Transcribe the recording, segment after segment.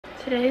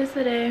Today is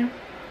the day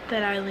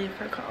that I leave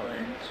for college.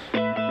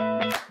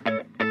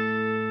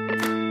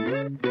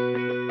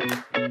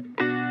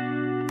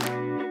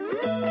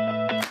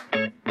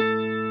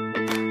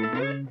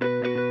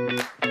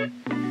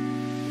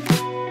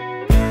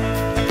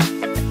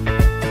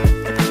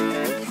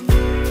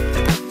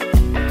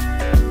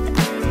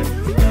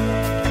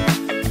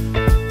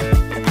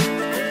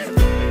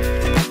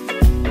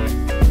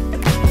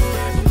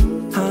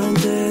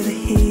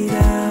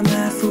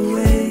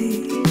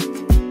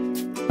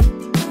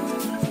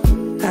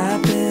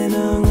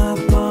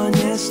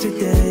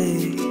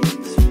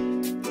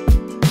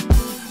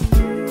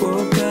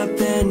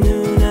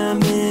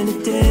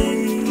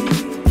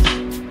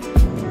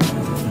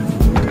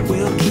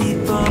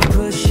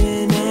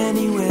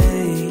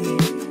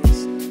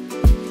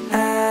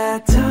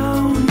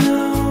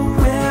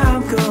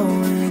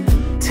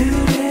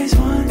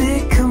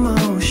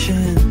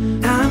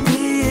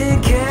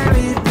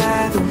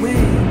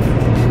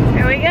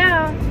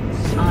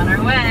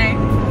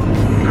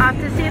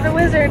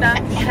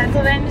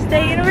 Pennsylvania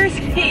State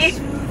University.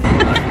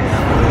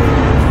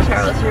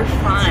 Charles, you're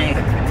fine.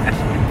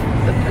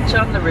 We'll put you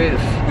on the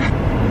roof.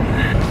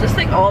 Just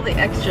think all the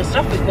extra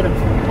stuff we could have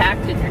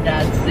packed in your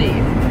dad's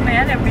seat.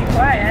 Man, it'd be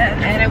quiet.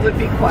 And it would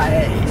be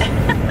quiet.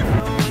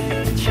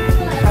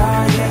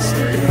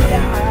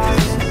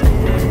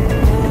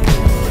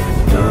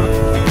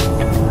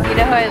 You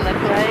know who I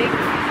look like?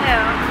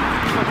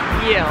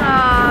 You.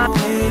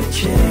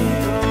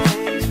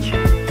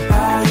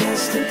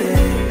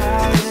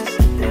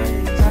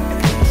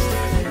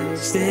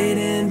 Stayed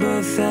in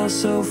but felt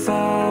so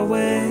far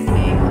away.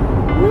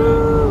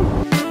 Woo.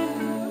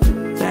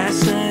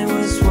 Last night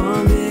was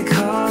one big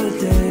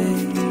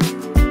holiday.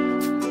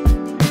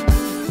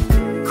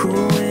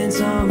 Cool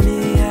winds on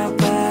me out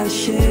by the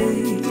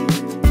shade.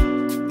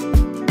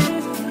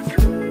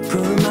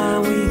 Put my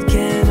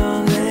weekend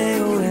on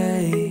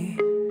layaway.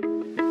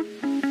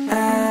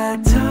 I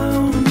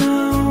don't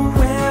know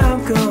where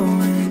I'm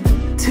going.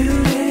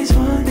 2 days,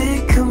 one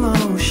big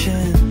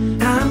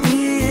commotion. I'm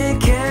being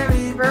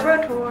carried.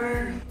 Verbo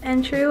tour.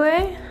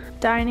 Entryway,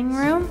 dining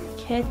room,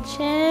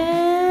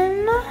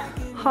 kitchen,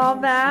 hall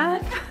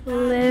bath,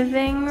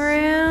 living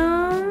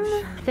room,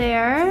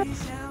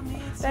 stairs,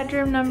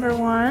 bedroom number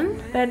 1,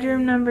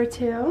 bedroom number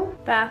 2,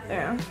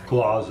 bathroom,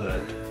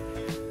 closet.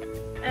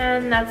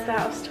 And that's the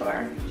house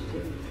tour.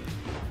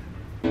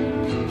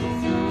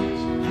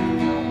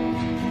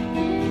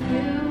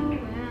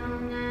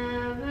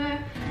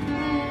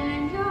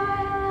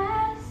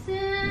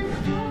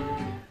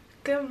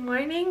 Good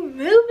morning,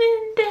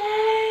 move-in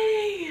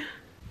day!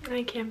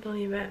 I can't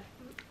believe it.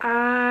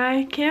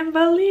 I can't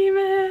believe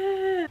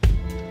it!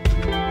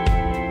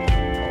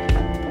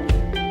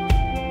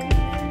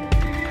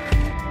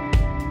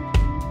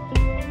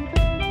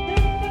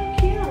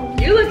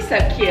 You look so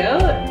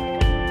cute.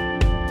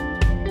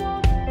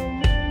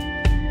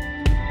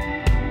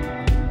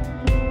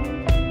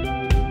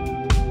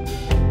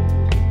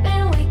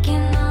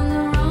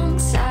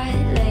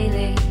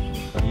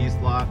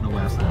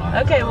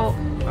 Okay, well,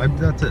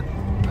 that's it.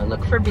 I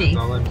look for B.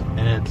 And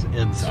it's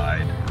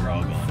inside. We're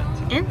all going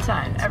inside.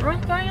 Inside?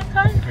 Everyone's going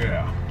inside?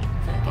 Yeah.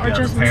 Or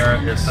just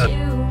parent is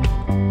And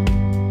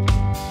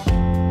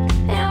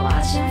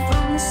watching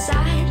from the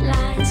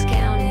sidelines,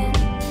 counting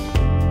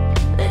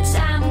the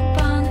time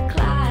upon the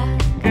clock.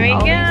 There we all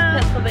go.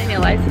 these Pennsylvania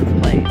license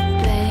plates.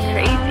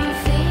 Crazy.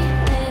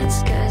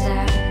 Cause I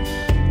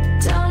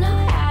don't know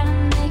how to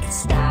make it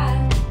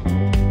stop.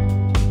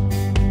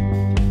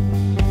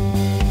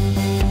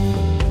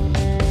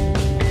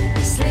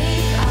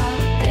 Sleep all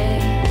day,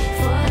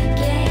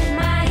 forget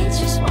my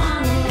just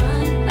wanna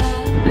run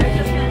up.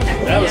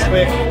 That was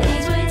quick.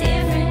 Things were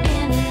different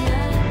in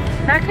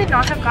another. That could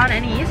not have gone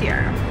any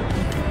easier.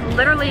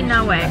 Literally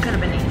no way it could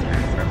have been easier.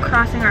 We're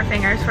crossing our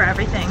fingers for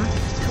everything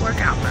to work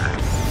out for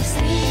us.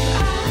 Sleep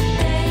all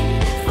day,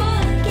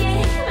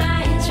 forget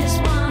my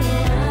just wanna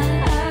run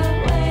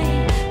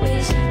away.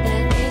 Wish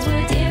that things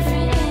were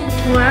different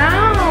in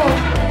Wow!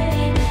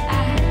 I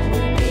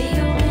would be a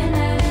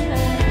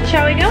winner.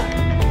 Shall we go?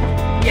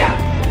 Yeah.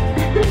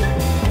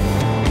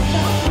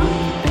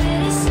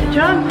 Good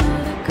job.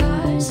 The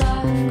cars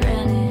off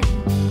running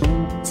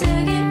to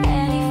get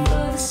ready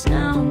for the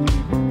snow.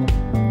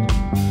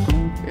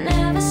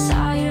 Never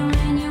saw you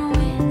when you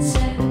went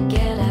to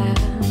get out.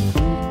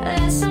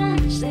 There's so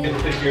much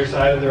that Pick your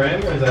side of the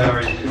ring, or is that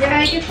already? Yeah,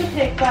 I get to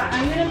pick that.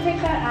 I'm gonna pick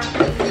that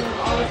after we move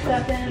all the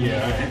stuff in.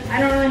 Yeah. I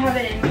don't really have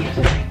it in me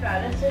to make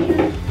that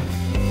decision.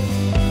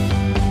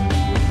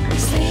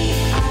 sleep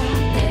all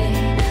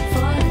day,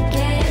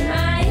 forget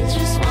my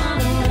just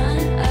wanna run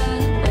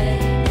away.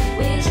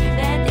 Wish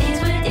that things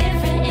were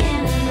different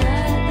in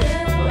another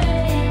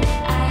way.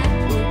 I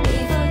would be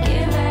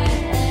forgiven.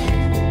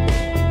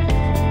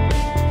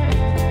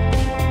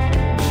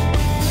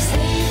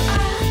 Sleep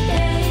all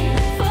day,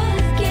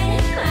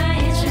 forget my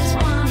just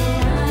wanna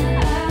run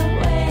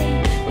away.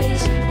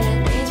 Wish that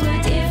things were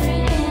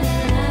different in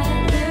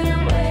another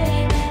way.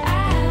 I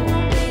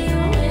won't be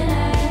away.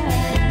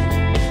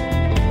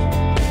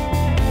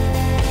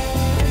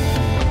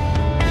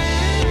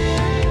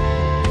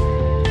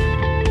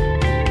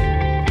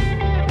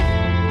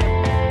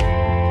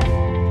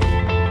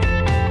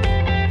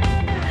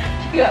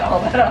 all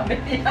that on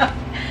video.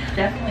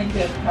 Definitely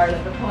a good part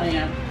of the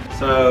plan.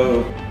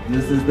 So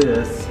this is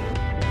this.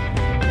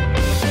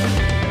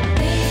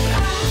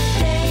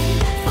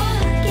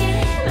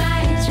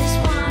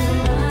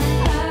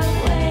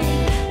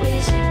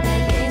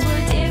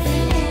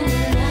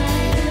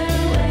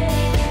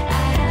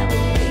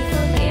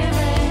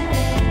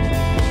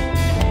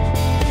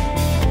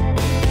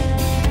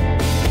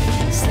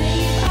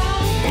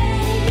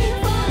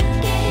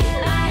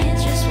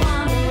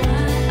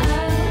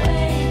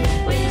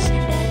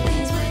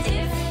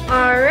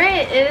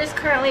 It is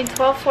currently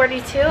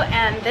 12:42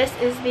 and this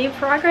is the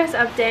progress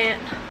update.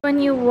 When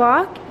you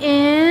walk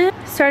in,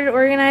 started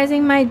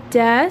organizing my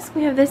desk.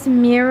 We have this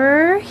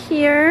mirror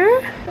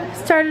here.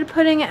 Started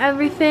putting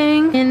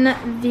everything in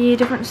the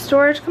different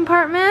storage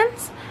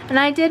compartments. And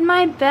I did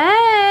my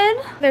bed.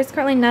 There's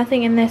currently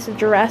nothing in this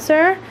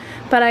dresser,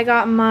 but I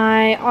got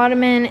my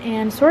ottoman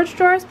and storage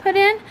drawers put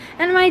in.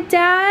 And my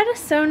dad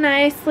so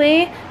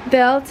nicely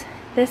built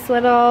this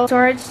little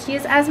storage to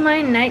use as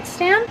my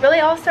nightstand. Really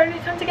all started to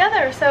come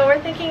together. So we're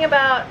thinking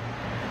about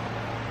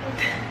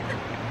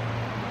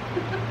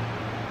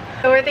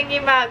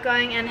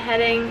going and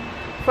heading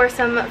for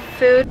some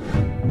food.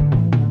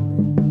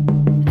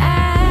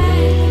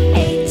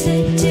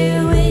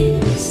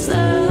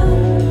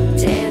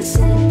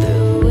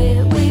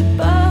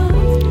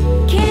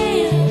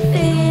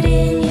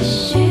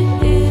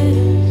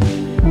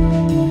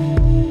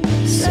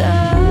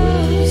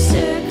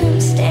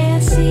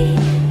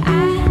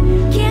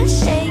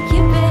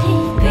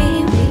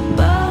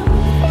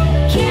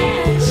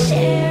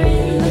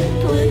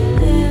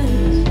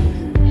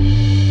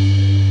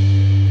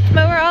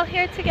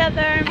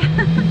 Together.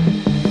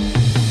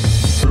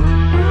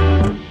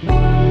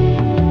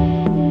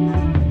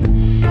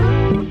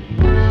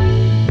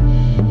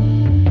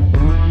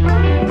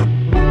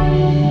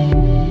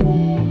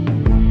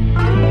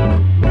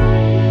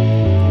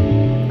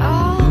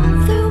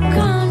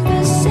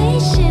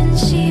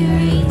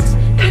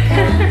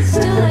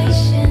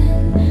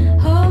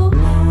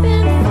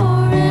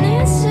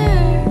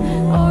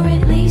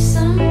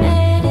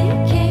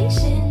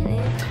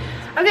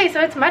 Okay,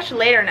 so it's much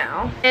later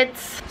now.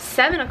 It's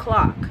 7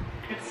 o'clock.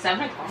 It's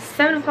 7 o'clock.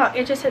 7 o'clock.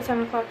 It just hit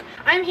 7 o'clock.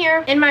 I'm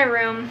here in my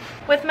room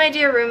with my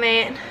dear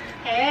roommate.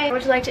 Hey.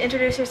 Would you like to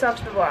introduce yourself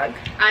to the vlog?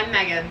 I'm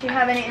Megan. Do you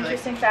have any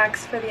interesting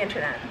facts for the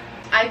internet?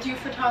 I do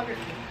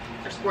photography,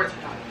 or sports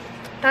photography.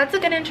 That's a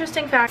good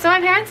interesting fact. So my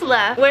parents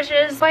left, which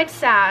is quite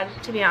sad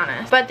to be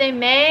honest. But they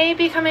may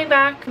be coming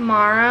back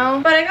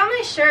tomorrow. But I got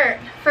my shirt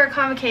for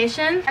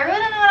convocation. I really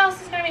don't know what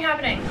else is going to be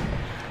happening.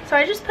 So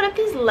I just put up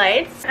these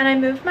lights and I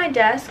moved my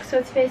desk so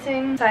it's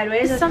facing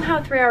sideways. It's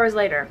somehow 3 hours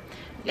later.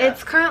 Yeah.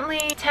 It's currently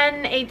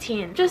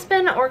 10:18. Just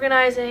been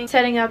organizing,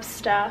 setting up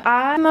stuff.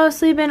 I've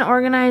mostly been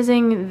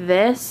organizing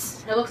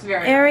this It looks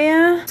very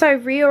area. nice. So I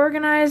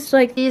reorganized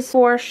like these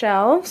 4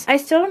 shelves. I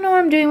still don't know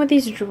what I'm doing with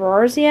these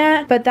drawers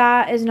yet, but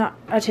that is not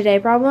a today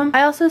problem.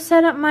 I also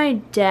set up my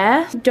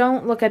desk.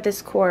 Don't look at this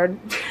cord.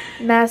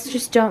 That's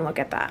just don't look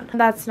at that.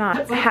 That's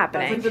not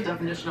happening. That's like the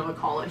definition of a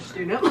college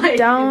student. Like,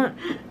 Don't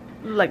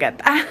look at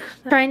that.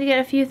 Trying to get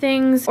a few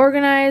things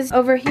organized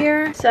over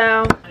here. So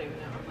I don't even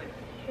know. I'm like,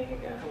 here you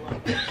go.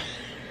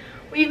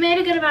 We've made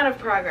a good amount of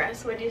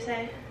progress. What do you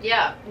say?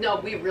 yeah, no,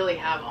 we really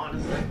have,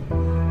 honestly.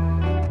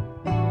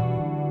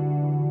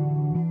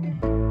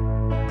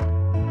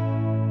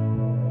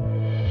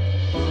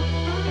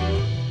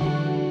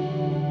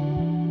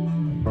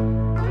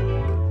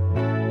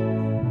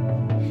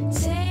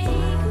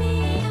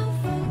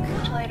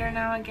 Later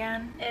now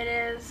again. It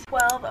is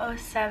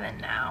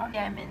 12:07 now.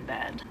 Yeah, I'm in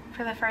bed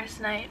for the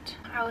first night.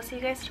 I will see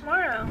you guys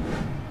tomorrow.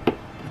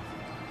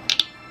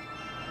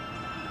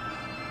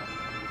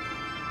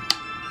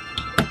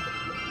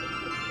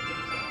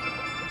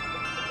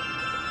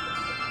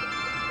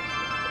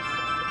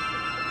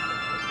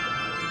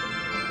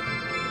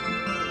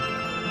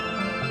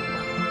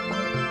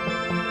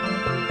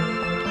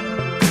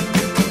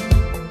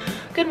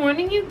 Good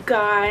morning, you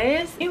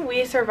guys.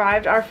 We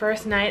survived our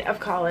first night of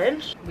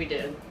college. We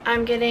did.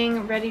 I'm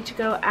getting ready to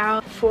go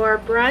out for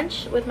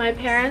brunch with my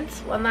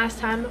parents one last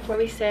time before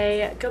we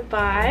say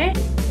goodbye.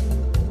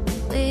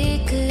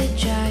 We could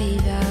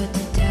drive out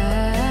to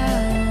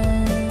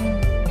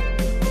town.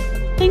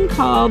 Thing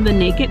called the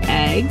Naked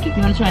Egg. You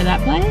want to try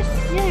that place?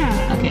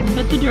 Yeah. Okay,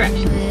 put the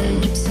directions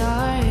in. Lips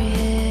are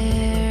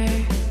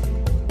here.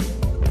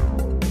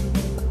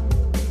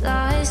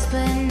 Lost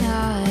but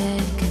not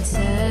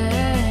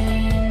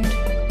concerned.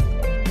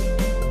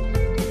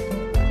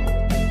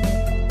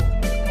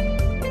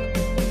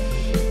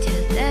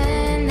 Till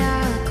then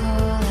I'll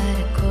call at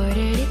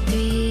 2:45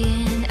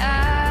 and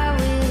I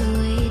will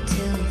wait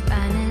till we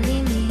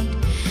finally meet.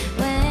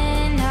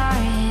 When our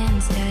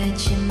hands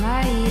touch, it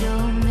might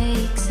all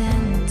make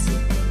sense.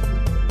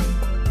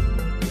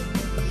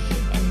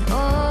 And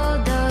all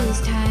those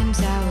times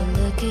I would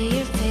look at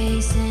your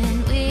face and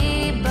we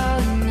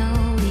both know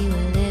we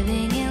were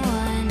living in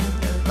one of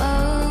the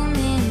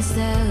moments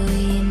that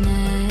we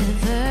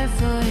never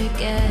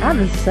forget. That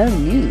is so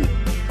neat.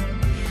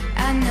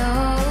 I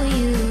know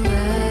you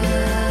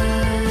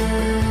were.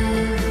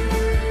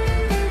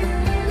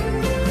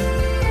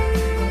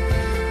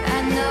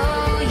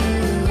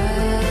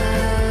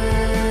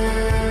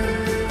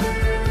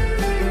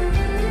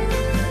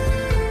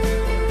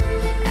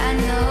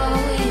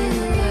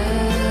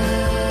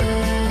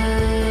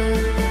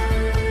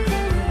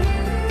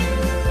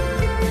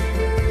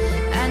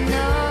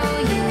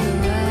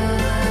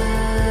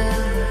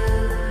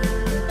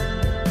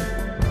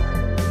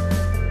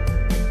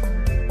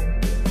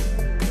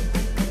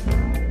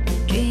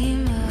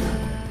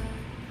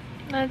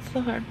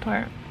 the hard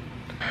part.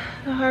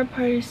 The hard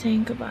part is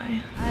saying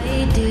goodbye.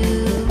 I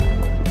do.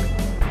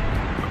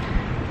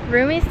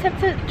 Roomies trip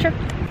to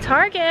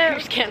Target.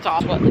 Just can't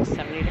talk about like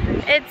 70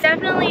 degrees. It's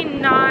definitely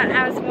not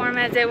as warm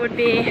as it would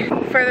be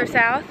further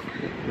south,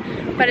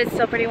 but it's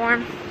still pretty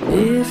warm.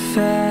 If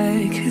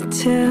I could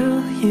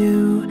tell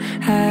you,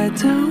 I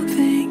don't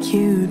think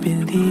you'd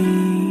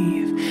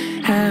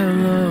believe how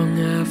long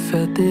I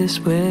felt this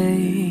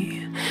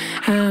way.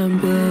 I'm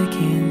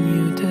begging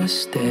you to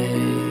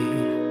stay.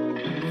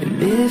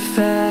 And if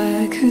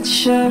I could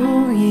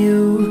show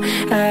you,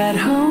 I'd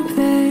hope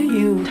that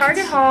you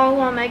Target haul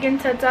while Megan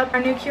sets up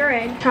our new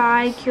Keurig.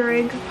 Chai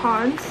Keurig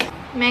pods,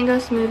 mango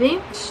smoothie,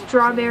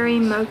 strawberry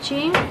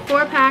mochi,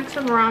 4 packs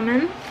of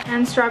ramen,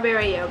 and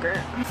strawberry yogurt.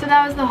 So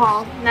that was the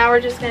haul. Now we're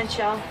just gonna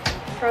chill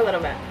for a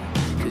little bit.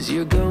 'cause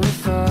you're going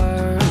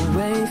far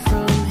away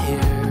from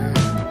here.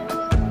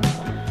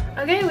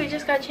 Okay, we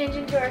just got changed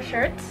into our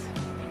shirts.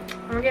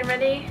 And we're getting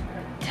ready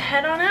to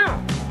head on out.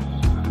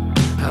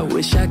 I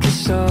wish I could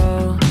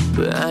stall,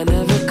 but I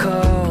never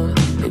call.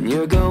 And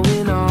you're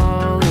going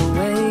all the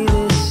way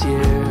this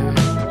year.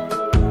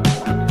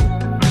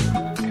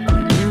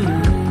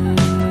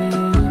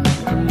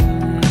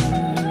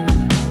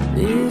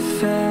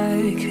 If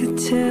I could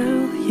tell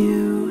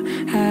you,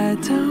 I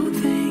don't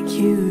think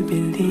you'd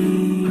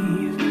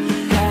believe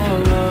how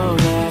long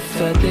I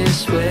felt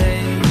this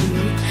way.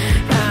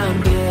 I'm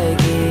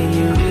begging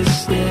you to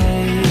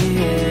stay.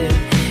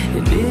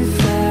 And if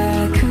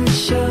I could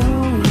show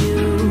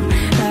you,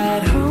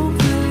 I'd hope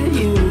that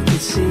you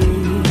could see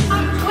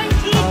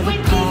all the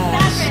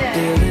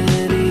possibilities.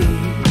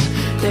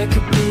 There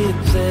could be a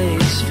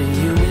place for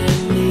you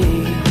and me.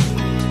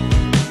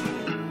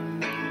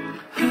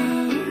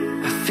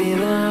 I feel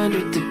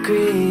 100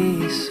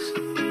 degrees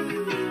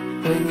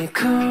when you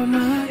call my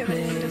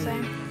name.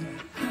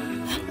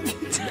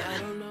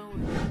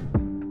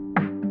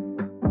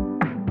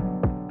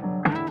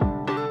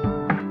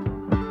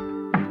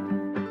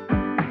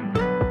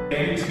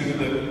 To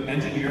the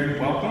engineering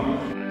welcome.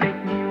 Make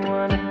me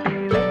wanna be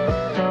with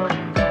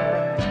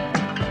somebody.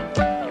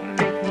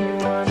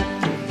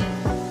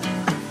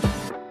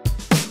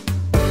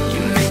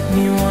 You make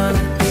me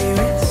wanna be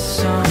with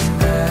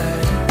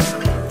somebody.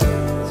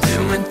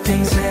 Doing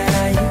things that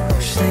I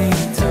usually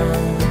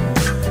don't.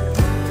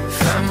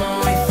 Find my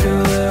way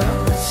through the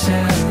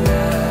hotel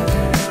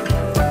lobby.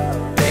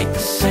 Ain't the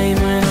same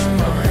when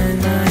I'm on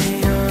my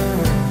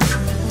own.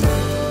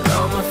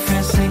 All my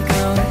friends think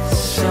I'm with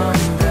somebody.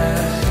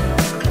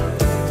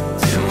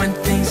 Doing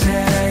things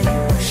that I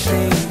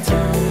usually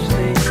don't.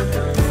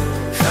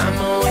 Find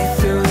my way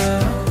through the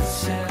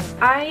hotel.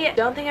 I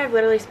don't think I've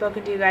literally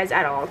spoken to you guys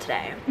at all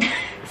today.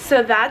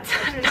 So that's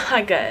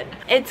not good.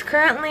 It's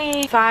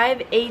currently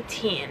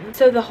 5:18.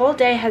 So the whole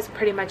day has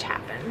pretty much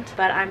happened.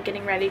 But I'm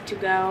getting ready to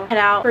go head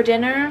out for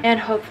dinner and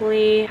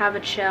hopefully have a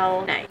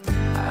chill night.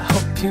 I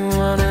hope you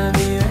wanna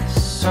be with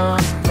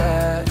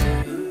somebody.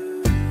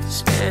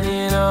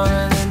 Spending all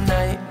of the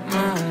night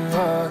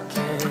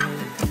moonwalking.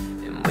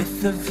 And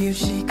with the view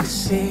she could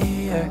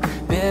see her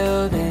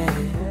building.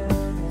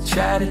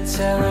 Try to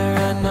tell her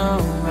I know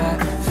I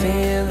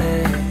feel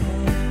it.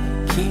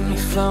 Keep me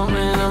floating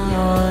when I'm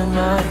on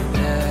my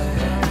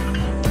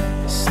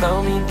back.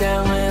 Slow me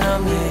down when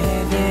I'm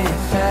living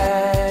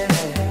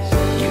fast.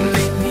 You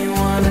make me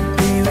wanna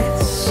be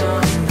with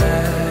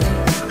somebody.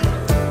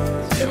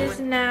 It is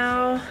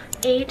now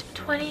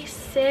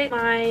 8:26.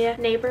 My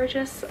neighbor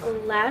just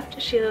left.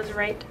 She lives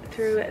right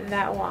through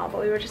that wall,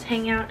 but we were just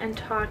hanging out and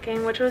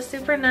talking, which was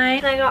super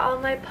nice. And I got all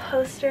my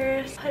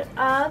posters put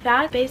up.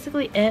 That's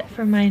basically it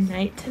for my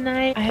night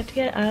tonight. I have to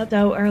get up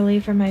so early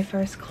for my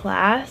first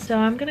class, so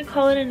I'm gonna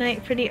call it a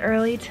night pretty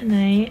early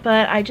tonight.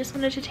 But I just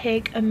wanted to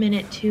take a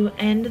minute to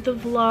end the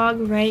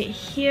vlog right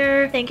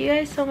here. Thank you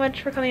guys so much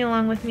for coming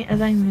along with me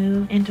as I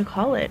move into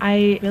college.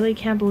 I really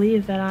can't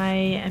believe that I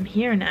am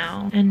here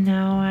now, and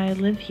now I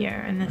live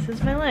here, and this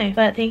is my life.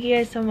 But thank you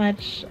guys so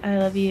much. I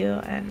love you,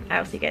 and I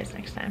will see you guys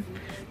next time.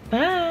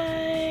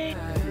 Bye.